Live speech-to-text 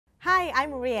Hi,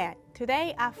 I'm Aria.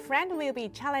 Today, a friend will be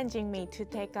challenging me to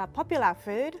take a popular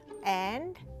food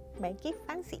and make it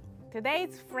fancy.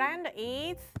 Today's friend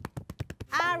is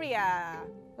Aria.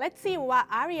 Let's see what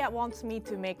Aria wants me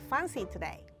to make fancy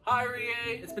today. Hi, Aria.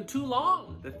 It's been too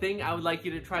long. The thing I would like you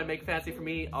to try to make fancy for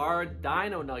me are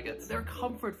dino nuggets. They're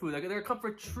comfort food. They're a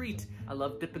comfort treat. I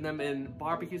love dipping them in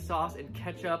barbecue sauce and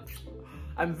ketchup.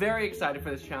 I'm very excited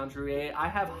for this challenge, Aria. I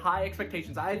have high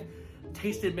expectations. I've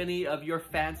tasted many of your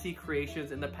fancy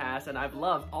creations in the past, and I've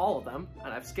loved all of them.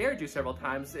 And I've scared you several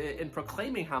times in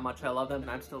proclaiming how much I love them.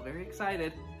 And I'm still very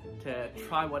excited to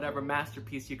try whatever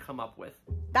masterpiece you come up with.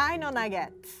 Dino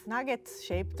nuggets. Nuggets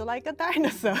shaped like a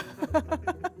dinosaur.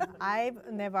 I've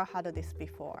never had this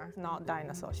before. It's not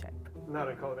dinosaur shape. Not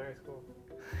in culinary school.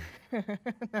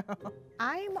 No.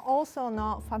 I'm also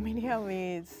not familiar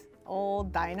with all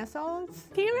dinosaurs.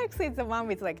 T-Rex is the one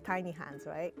with like tiny hands,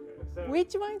 right? So,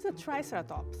 Which one is the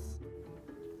Triceratops?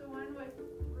 The one with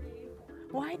 3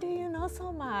 horns. Why do you know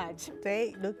so much?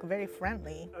 They look very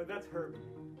friendly. oh, that's Herbie.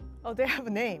 Oh, they have a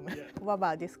name. Yeah. What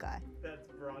about this guy? That's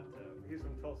Bronto. He's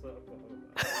from Tulsa, Oklahoma.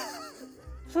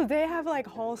 So they have like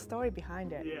whole story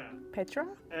behind it. Yeah. Petra?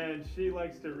 And she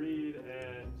likes to read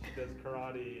and she does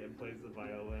karate and plays the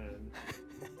violin.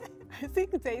 I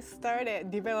think they started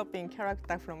developing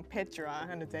character from Petra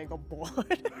and they got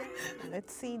bored.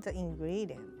 Let's see the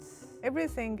ingredients.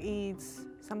 Everything is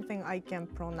something I can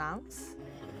pronounce.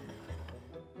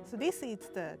 So this is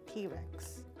the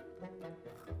T-Rex.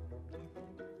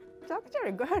 It's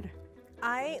actually good.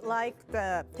 I like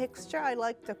the texture, I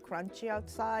like the crunchy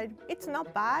outside. It's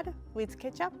not bad with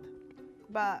ketchup,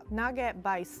 but nugget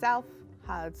by itself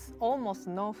has almost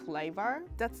no flavor.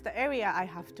 That's the area I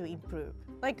have to improve.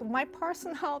 Like my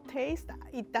personal taste,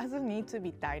 it doesn't need to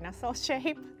be dinosaur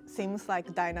shape. Seems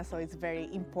like dinosaur is very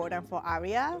important for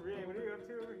Aria. Ria, what are you up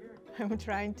to over here? I'm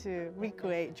trying to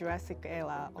recreate Jurassic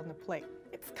era on the plate.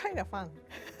 It's kind of fun.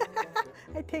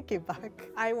 I take it back.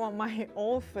 I want my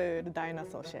old food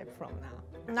dinosaur shape from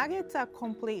now. Nuggets are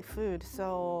complete food,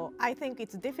 so I think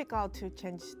it's difficult to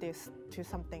change this to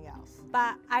something else.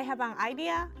 But I have an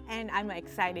idea and I'm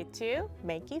excited to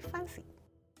make it fancy.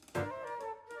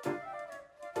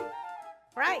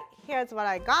 Right, here's what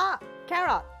I got.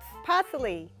 Carrots,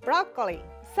 parsley, broccoli,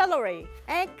 celery,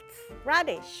 eggs,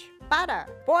 radish, butter,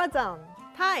 boursin,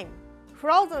 thyme,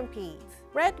 frozen peas,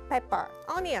 red pepper,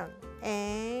 onion,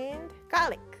 and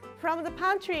garlic. From the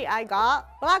pantry, I got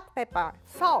black pepper,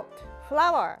 salt,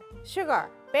 flour, sugar,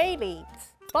 bay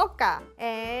leaves, vodka,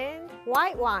 and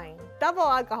white wine, double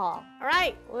alcohol. All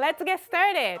right, let's get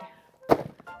started.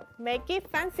 Make it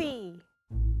fancy.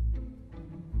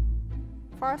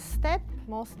 First step,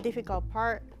 most difficult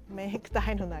part, make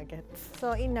dino nuggets.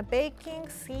 So in the baking,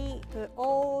 put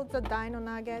all the dino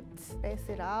nuggets, space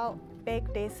it out.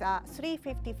 Bake this at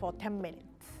 350 for 10 minutes.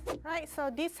 Right,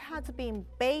 so this has been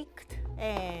baked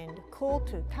and cooled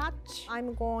to touch.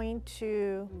 I'm going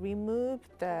to remove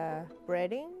the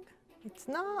breading. It's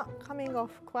not coming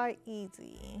off quite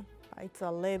easy, but it's a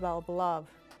labor of love.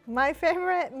 My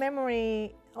favorite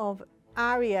memory of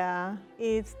Aria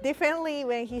is definitely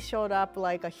when he showed up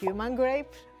like a human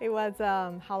grape. It was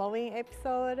a Halloween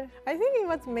episode. I think it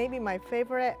was maybe my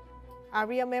favorite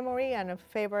Aria memory and a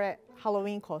favorite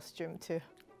Halloween costume too.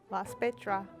 Last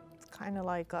Petra. It's kind of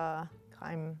like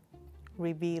I'm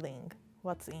revealing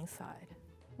what's inside.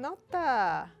 Not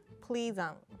the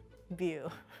pleasant view.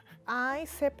 I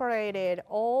separated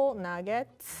all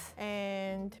nuggets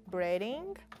and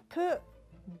breading. Put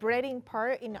breading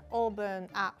part in the oven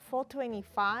at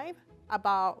 425,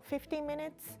 about 15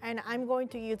 minutes, and I'm going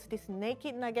to use this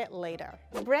naked nugget later.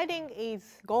 Breading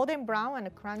is golden brown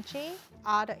and crunchy.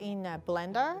 Add in a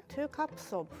blender 2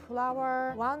 cups of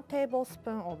flour, 1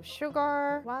 tablespoon of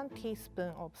sugar, 1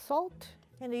 teaspoon of salt,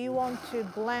 and you want to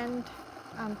blend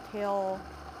until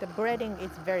the breading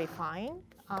is very fine.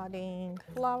 Adding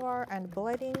flour and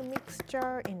blending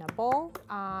mixture in a bowl.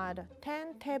 Add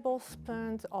 10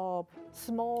 tablespoons of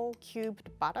small cubed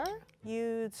butter.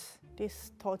 Use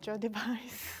this torture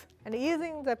device. And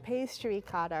using the pastry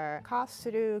cutter, cut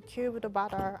through cubed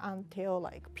butter until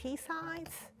like pea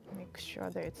size. Make sure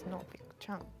there's no big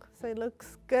chunk. So it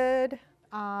looks good.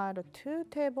 Add 2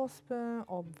 tablespoons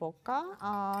of vodka.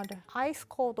 Add ice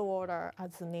cold water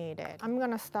as needed. I'm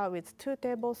gonna start with 2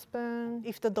 tablespoons.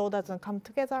 If the dough doesn't come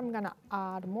together, I'm gonna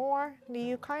add more.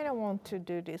 You kind of want to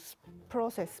do this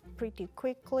process pretty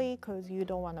quickly because you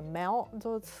don't want to melt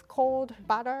those cold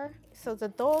butter. So the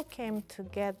dough came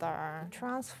together.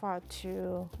 Transfer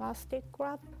to plastic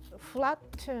wrap.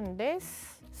 Flatten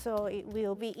this so it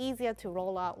will be easier to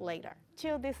roll out later.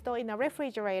 chill this dough in a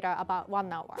refrigerator about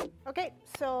 1 hour. Okay,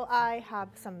 so I have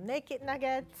some naked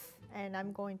nuggets and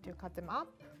I'm going to cut them up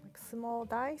like small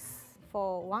dice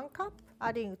for 1 cup.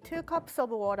 Adding 2 cups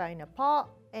of water in a pot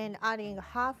and adding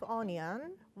half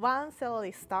onion, 1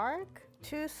 celery stalk,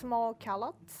 2 small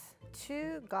carrots,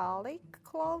 2 garlic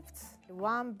cloves,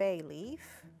 1 bay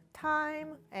leaf,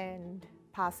 thyme and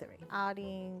parsley.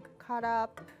 Adding cut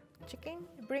up chicken.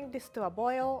 Bring this to a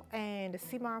boil and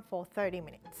simmer for 30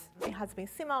 minutes. It has been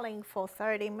simmering for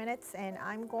 30 minutes and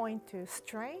I'm going to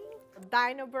strain.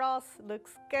 Dino broth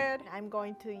looks good. I'm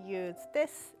going to use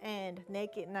this and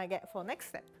naked nugget for next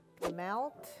step.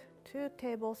 Melt 2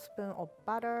 tablespoons of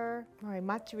butter. I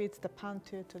match with the pan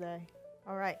too today.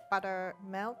 Alright, butter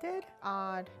melted.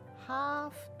 Add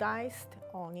half diced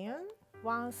onion,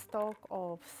 1 stalk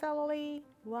of celery,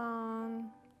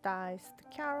 1 diced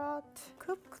carrot.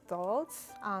 Cook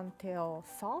those until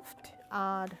soft.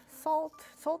 Add salt.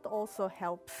 Salt also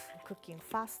helps cooking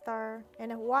faster.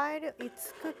 And while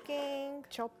it's cooking,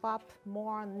 chop up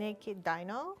more naked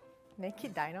nugget.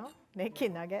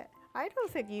 I don't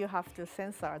think you have to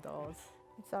censor those.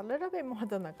 It's a little bit more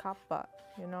than a cup, but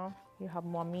you know, you have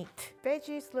more meat.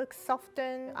 Veggies look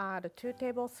softened. Add 2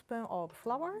 tablespoons of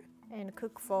flour and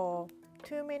cook for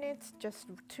 2 minutes just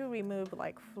to remove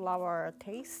like flour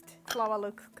taste. Flour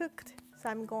looks cooked, so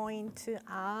I'm going to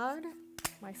add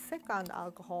my second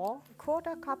alcohol.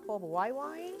 1/4 cup of white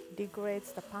wine.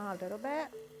 Degrades the pan a little bit.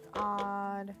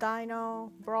 Add dino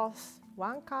broth.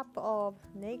 1 cup of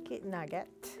naked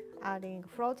nugget. Adding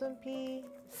frozen pea.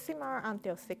 Simmer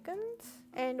until thickens.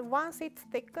 And once it's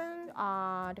thickened,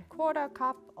 add 1/4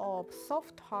 cup of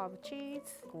soft herb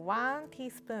cheese, 1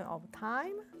 teaspoon of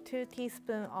thyme, 2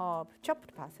 teaspoons of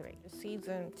chopped parsley.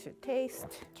 Season to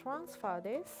taste. Transfer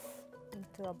this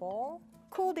into a bowl.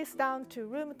 Cool this down to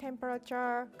room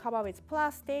temperature, cover with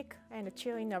plastic, and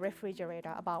chill in the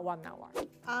refrigerator about 1 hour.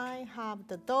 I have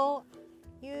the dough.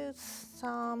 Use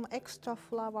some extra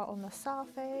flour on the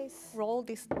surface. Roll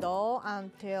this dough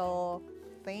until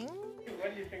thin.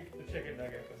 When do you think the chicken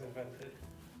nugget was invented?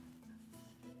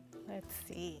 Let's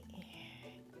see.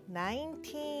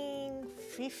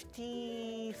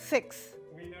 1956.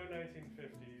 We know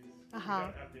 1950s. We Uh-huh.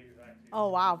 don't have the exact year. Oh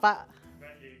wow, but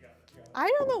But you got it. I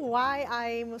don't know why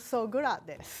I'm so good at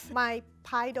this. My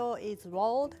pie dough is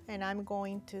rolled and I'm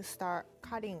going to start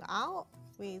cutting out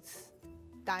with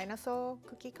dinosaur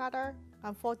cookie cutter.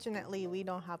 Unfortunately, we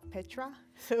don't have Petra,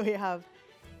 so we have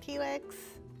T-Rex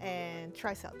and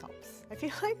Triceratops. I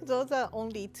feel like those are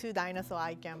only 2 dinosaurs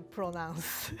I can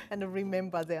pronounce and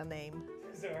remember their name.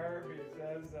 So Herbie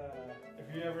says, if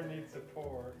you ever need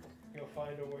support, you'll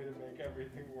find a way to make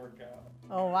everything work out.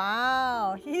 Oh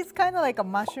wow, he's kind of like a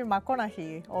Matthew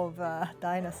McConaughey of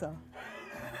dinosaur.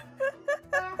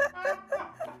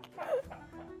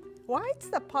 Why is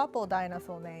the purple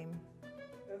dinosaur name?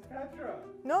 That's Petra.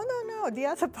 No, the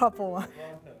other purple one.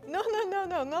 Toronto.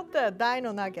 No, not the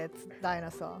Dino Nuggets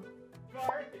dinosaur.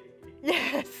 Marty.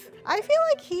 Yes, I feel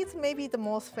like he's maybe the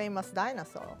most famous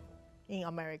dinosaur in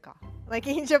America. Like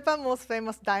in Japan, most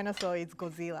famous dinosaur is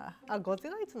Godzilla.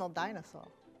 Godzilla is not dinosaur.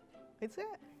 Is it?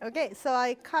 Okay, so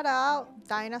I cut out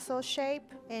dinosaur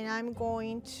shape and I'm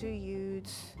going to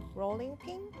use rolling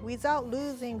pin. Without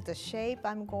losing the shape,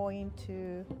 I'm going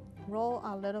to roll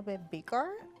a little bit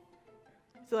bigger.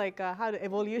 It's like how the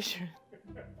evolution.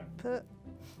 Put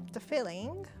the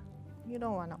filling. You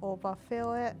don't want to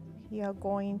overfill it. You're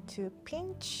going to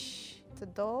pinch the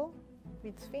dough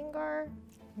with finger.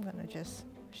 I'm gonna just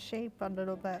shape a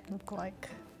little bit, look like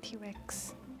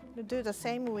T-Rex. You do the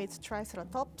same with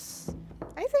Triceratops.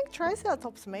 I think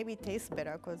Triceratops maybe taste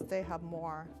better because they have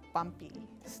more bumpy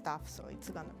stuff, so it's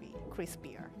gonna be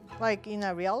crispier. Like in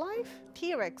a real life,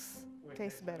 T-Rex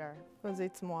tastes better because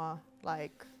it's more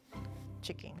like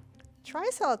chicken.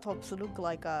 Triceratops look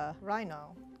like a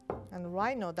rhino, and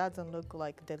rhino doesn't look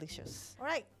like delicious. All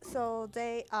right, so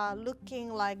they are looking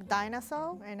like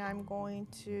dinosaur, and I'm going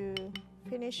to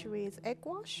finish with egg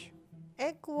wash.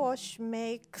 Egg wash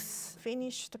makes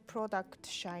finished product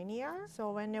shinier.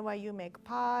 So whenever you make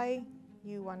pie,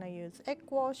 you want to use egg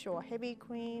wash or heavy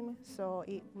cream so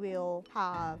it will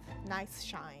have nice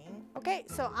shine. Okay,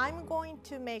 so I'm going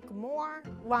to make more.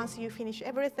 Once you finish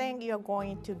everything, you're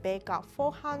going to bake at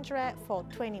 400 for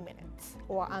 20 minutes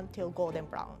or until golden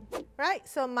brown. Right,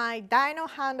 so my dino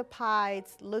hand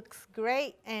pies looks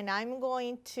great and I'm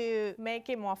going to make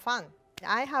it more fun.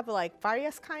 I have like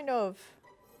various kind of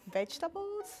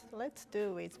vegetables. Let's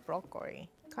do with broccoli.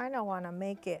 Kind of want to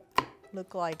make it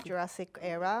look like Jurassic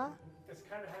era. This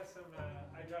kind of has some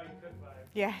I Draw You Cook vibe.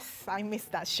 Yes, I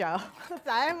missed that show.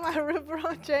 I am a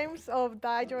LeBron James of the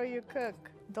I Draw You Cook.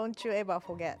 Don't you ever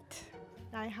forget.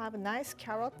 I have a nice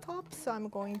carrot top, so I'm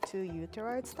going to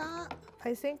utilize that.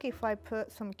 I think if I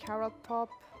put some carrot top,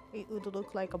 it would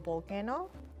look like a volcano.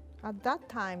 At that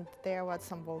time, there was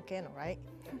some volcano, right?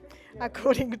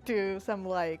 According to some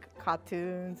like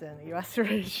cartoons and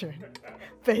illustration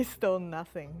based on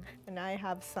nothing. And I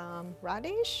have some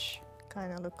radish,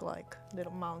 kind of look like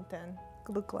little mountain,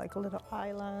 look like a little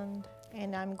island.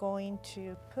 And I'm going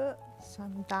to put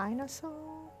some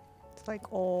dinosaur. It's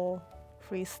like all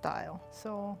freestyle,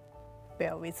 so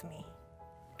bear with me.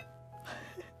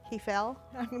 He fell.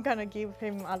 I'm gonna give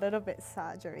him a little bit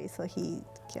surgery so he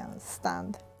can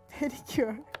stand.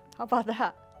 Pedicure. How about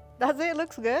that? Does it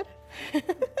look good?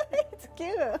 It's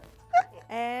cute.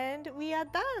 And we are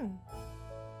done.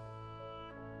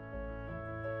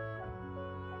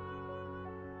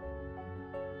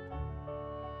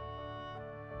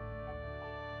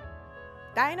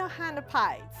 Dino hand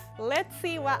pies. Let's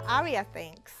see what Aria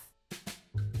thinks.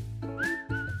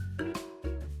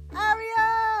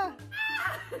 Aria!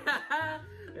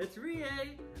 It's Rie.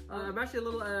 I'm actually a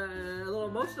little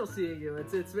emotional seeing you.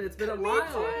 It's been a while.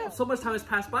 too. So much time has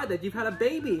passed by that you've had a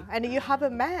baby. And you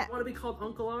haven't met. I want to be called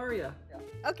Uncle Aria.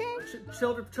 Okay.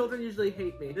 Children usually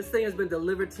hate me. This thing has been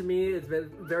delivered to me. It's been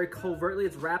very covertly.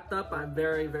 It's wrapped up. I'm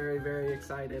very, very, very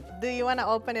excited. Do you want to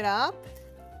open it up?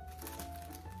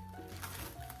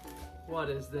 What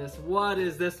is this? What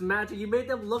is this magic? You made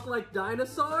them look like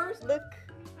dinosaurs? Look.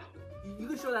 You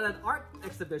can show that at an art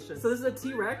exhibition. So this is a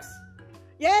T-Rex.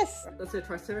 Yes. Let's say a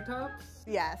Triceratops.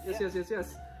 Yes.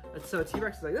 Yes. And so a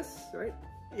T-Rex is like this, right?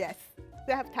 Yes.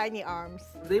 They have tiny arms.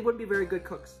 They wouldn't be very good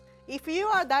cooks. If you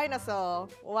are a dinosaur,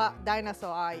 what dinosaur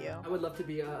are you? I would love to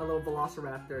be a little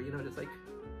velociraptor, you know, just like...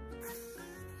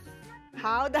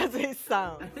 How does it I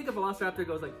sound? think a velociraptor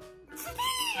goes like...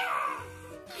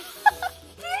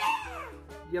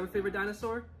 You have a favorite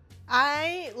dinosaur?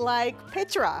 I like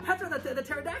Petra. Petra, the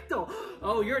pterodactyl!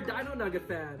 Oh, you're a Dino Nugget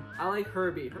fan. I like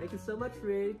Herbie. Thank you so much,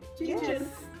 Ray. Yes.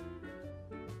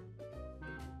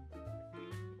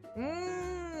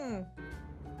 Mmm.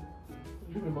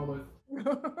 Give me a moment.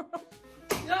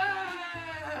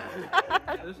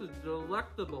 This is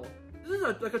delectable. This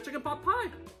is like a chicken pot pie.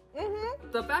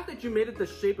 Mm-hmm. The fact that you made it the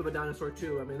shape of a dinosaur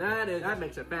too, I mean, that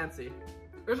makes it fancy.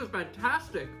 This is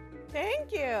fantastic.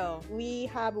 Thank you. We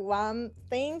have one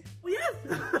thing. Oh, yes!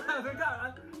 I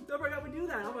forgot. Don't forget we do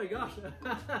that. Oh my gosh.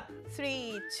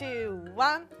 3, 2,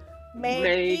 1. Make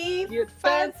Make it it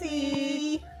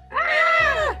fancy.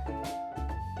 Ah!